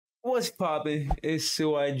What's poppin'? It's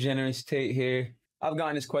Suai Generous Tate here. I've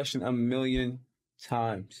gotten this question a million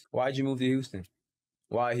times. Why'd you move to Houston?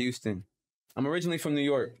 Why Houston? I'm originally from New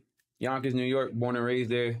York, Yonkers, New York, born and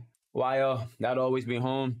raised there. Why, that'd always be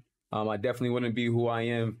home. I definitely wouldn't be who I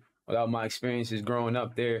am without my experiences growing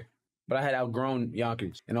up there. But I had outgrown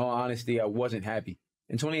Yonkers. In all honesty, I wasn't happy.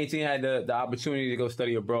 In 2018, I had the opportunity to go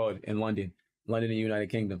study abroad in London, in the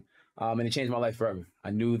United Kingdom. And it changed my life forever.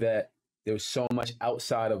 I knew that there was so much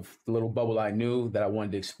outside of the little bubble I knew that I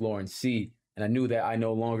wanted to explore and see. And I knew that I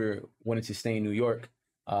no longer wanted to stay in New York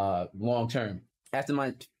long term. After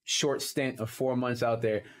my short stint of 4 months out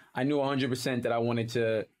there, I knew 100% that I wanted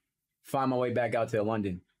to find my way back out to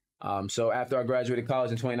London. So after I graduated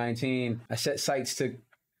college in 2019, I set sights to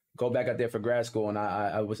go back out there for grad school. And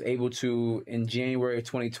I was able to, in January of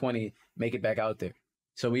 2020, make it back out there.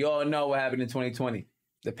 So we all know what happened in 2020.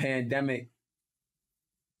 The pandemic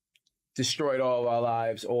destroyed all of our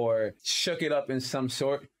lives or shook it up in some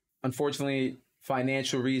sort. Unfortunately,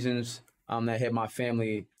 financial reasons that hit my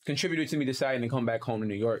family contributed to me deciding to come back home to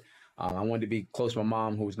New York. I wanted to be close to my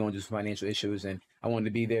mom, who was going through some financial issues, and I wanted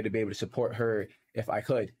to be there to be able to support her if I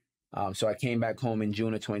could. So I came back home in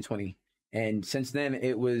June of 2020. And since then,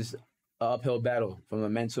 it was an uphill battle from a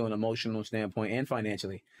mental and emotional standpoint and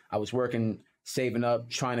financially. I was working, saving up,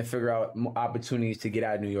 trying to figure out opportunities to get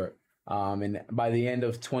out of New York. And by the end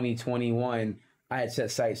of 2021, I had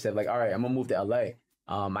set sights that like, all right, I'm gonna move to LA.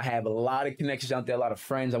 I have a lot of connections out there, a lot of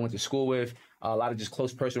friends I went to school with, a lot of just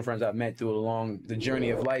close personal friends I've met through along the journey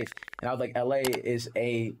of life. And I was like, LA is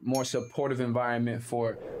a more supportive environment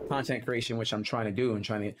for content creation, which I'm trying to do and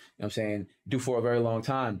trying to, what I'm saying, do for a very long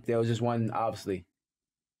time. There was just one, obviously,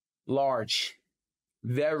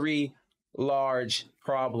 very large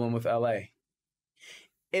problem with LA.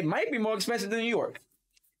 It might be more expensive than New York.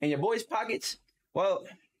 And your boys' pockets, well,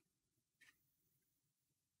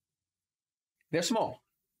 they're small.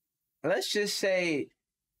 Let's just say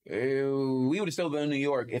we would have still been in New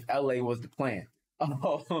York if LA was the plan.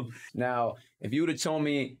 Now, if you would have told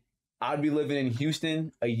me I'd be living in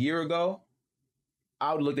Houston a year ago,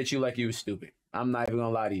 I would have looked at you like you were stupid. I'm not even gonna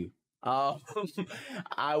lie to you.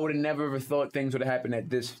 I would have never ever thought things would have happened at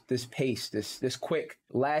this pace, this quick.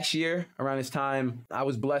 Last year, around this time, I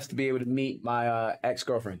was blessed to be able to meet my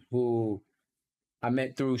ex-girlfriend, who I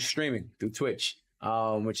met through streaming, through Twitch,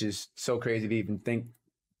 which is so crazy to even think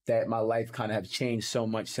that my life kind of has changed so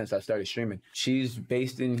much since I started streaming. She's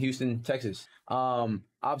based in Houston, Texas.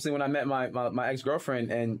 Obviously, when I met my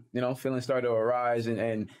ex-girlfriend and, feelings started to arise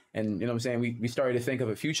and you know what I'm saying, we started to think of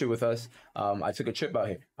a future with us, I took a trip out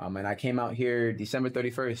here. And I came out here December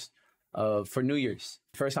 31st for New Year's.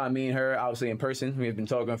 First time meeting her, obviously in person. We had been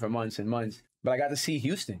talking for months and months. But I got to see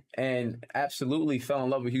Houston and absolutely fell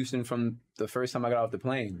in love with Houston from the first time I got off the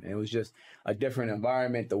plane. It was just a different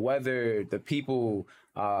environment, the weather, the people,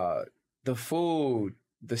 the food,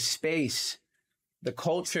 the space, the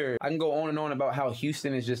culture. I can go on and on about how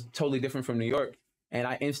Houston is just totally different from New York. And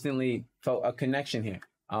I instantly felt a connection here.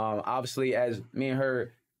 Obviously, as me and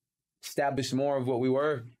her established more of what we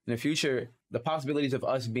were in the future, the possibilities of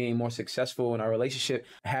us being more successful in our relationship,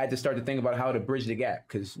 I had to start to think about how to bridge the gap,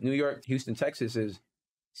 because New York, Houston, Texas is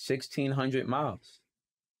 1,600 miles.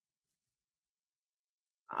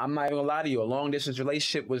 I'm not even gonna lie to you, a long distance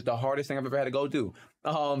relationship was the hardest thing I've ever had to go do.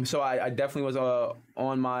 So I definitely was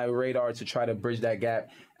on my radar to try to bridge that gap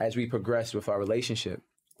as we progressed with our relationship.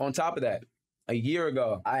 On top of that, a year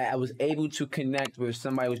ago, I was able to connect with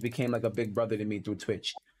somebody who became like a big brother to me through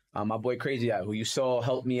Twitch. My boy Crazy Eye, who you saw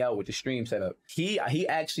help me out with the stream setup. He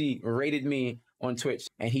actually rated me on Twitch,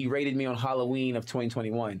 and he rated me on Halloween of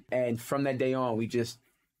 2021. And from that day on, we just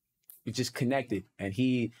connected, and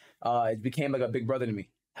he it became like a big brother to me.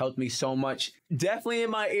 Helped me so much, definitely in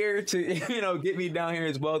my ear to get me down here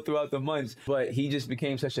as well throughout the months. But he just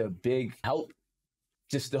became such a big help.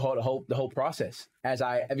 Just the whole process.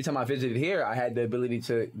 Every time I visited here, I had the ability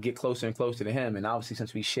to get closer and closer to him. And obviously,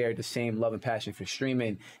 since we shared the same love and passion for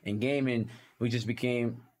streaming and gaming, we just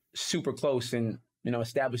became super close and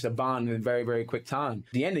established a bond in a very, very quick time.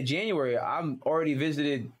 The end of January, I've already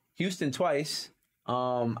visited Houston twice.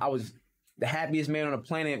 I was the happiest man on the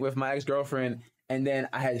planet with my ex-girlfriend, and then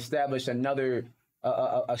I had established another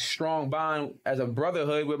a strong bond as a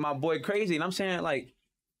brotherhood with my boy Crazy. And I'm saying, like,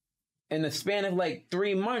 in the span of like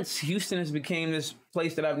 3 months, Houston has become this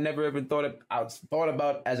place that I've never ever thought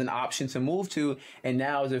about as an option to move to, and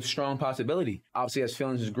now is a strong possibility. Obviously, as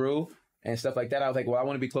feelings grew and stuff like that, I was like, well, I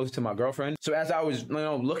want to be close to my girlfriend. So as I was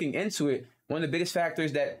looking into it, one of the biggest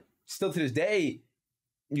factors that still to this day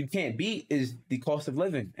you can't beat is the cost of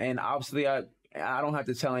living. And obviously, I don't have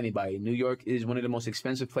to tell anybody, New York is one of the most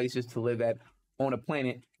expensive places to live at on a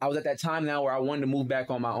planet. I was at that time now where I wanted to move back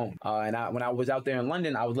on my own. When I was out there in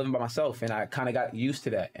London, I was living by myself, and I kind of got used to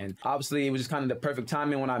that. And obviously, it was just kind of the perfect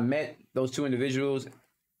timing when I met those two individuals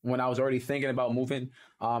when I was already thinking about moving,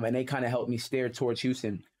 and they kind of helped me steer towards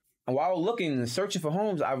Houston. And while looking and searching for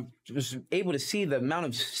homes, I was able to see the amount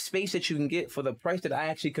of space that you can get for the price that I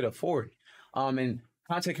actually could afford. And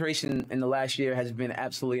content creation in the last year has been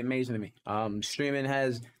absolutely amazing to me. Streaming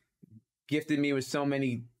has gifted me with so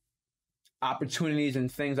many opportunities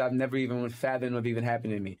and things I've never even fathomed of even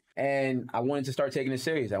happening to me. And I wanted to start taking it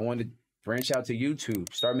serious. I wanted to branch out to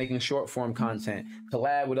YouTube, start making short form content,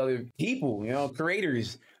 collab with other people, you know,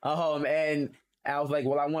 creators. And I was like,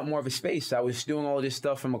 well, I want more of a space. I was doing all this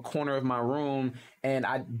stuff from a corner of my room, and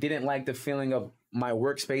I didn't like the feeling of my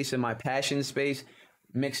workspace and my passion space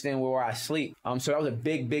mixed in where I sleep. So that was a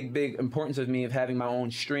big importance of me of having my own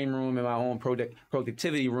stream room and my own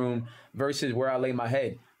productivity room versus where I lay my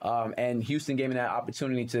head. And Houston gave me that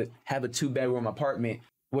opportunity to have a 2-bedroom apartment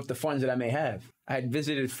with the funds that I may have. I had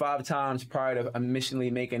visited 5 times prior to initially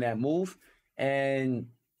making that move. And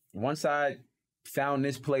once I found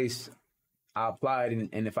this place, I applied,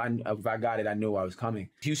 and if I got it, I knew I was coming.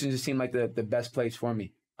 Houston just seemed like the best place for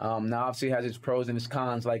me. Now, obviously, it has its pros and its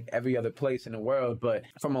cons like every other place in the world. But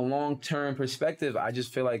from a long-term perspective, I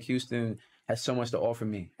just feel like Houston has so much to offer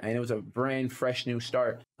me. And it was a brand fresh new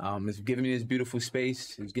start. It's giving me this beautiful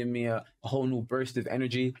space. It's giving me a whole new burst of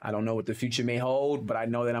energy. I don't know what the future may hold, but I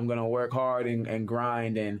know that I'm going to work hard and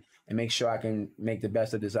grind and make sure I can make the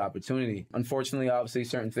best of this opportunity. Unfortunately, obviously,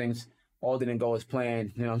 certain things all didn't go as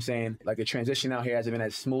planned. You know what I'm saying? Like the transition out here hasn't been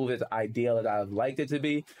as smooth as ideal as I've liked it to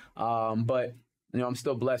be. But you know, I'm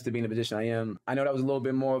still blessed to be in the position I am. I know that was a little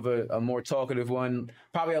bit more of a more talkative one,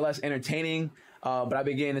 probably a less entertaining, but I've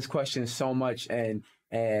been getting this question so much, and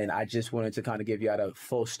I just wanted to kind of give you out a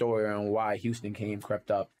full story on why Houston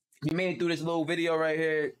crept up. If you made it through this little video right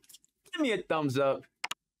here, give me a thumbs up.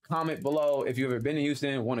 Comment below if you've ever been to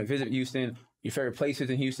Houston, want to visit Houston, your favorite places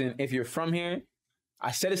in Houston. If you're from here,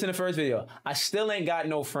 I said this in the first video, I still ain't got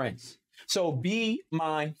no friends. So be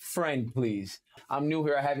my friend, please. I'm new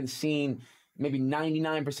here. I haven't seen maybe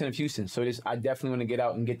 99% of Houston. So I definitely want to get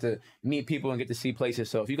out and get to meet people and get to see places.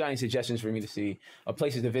 So if you got any suggestions for me to see or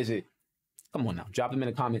places to visit, come on now, drop them in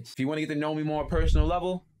the comments. If you want to get to know me more on a personal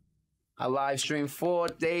level, I live stream 4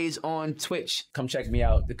 days on Twitch. Come check me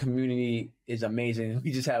out. The community is amazing.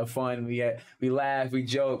 We just have fun. We laugh, we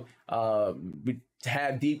joke, we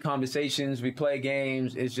have deep conversations, we play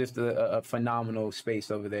games. It's just a phenomenal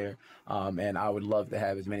space over there. And I would love to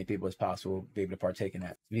have as many people as possible be able to partake in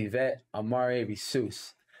that. Vivette, Amare,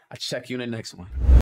 Visus. I'll check you in the next one.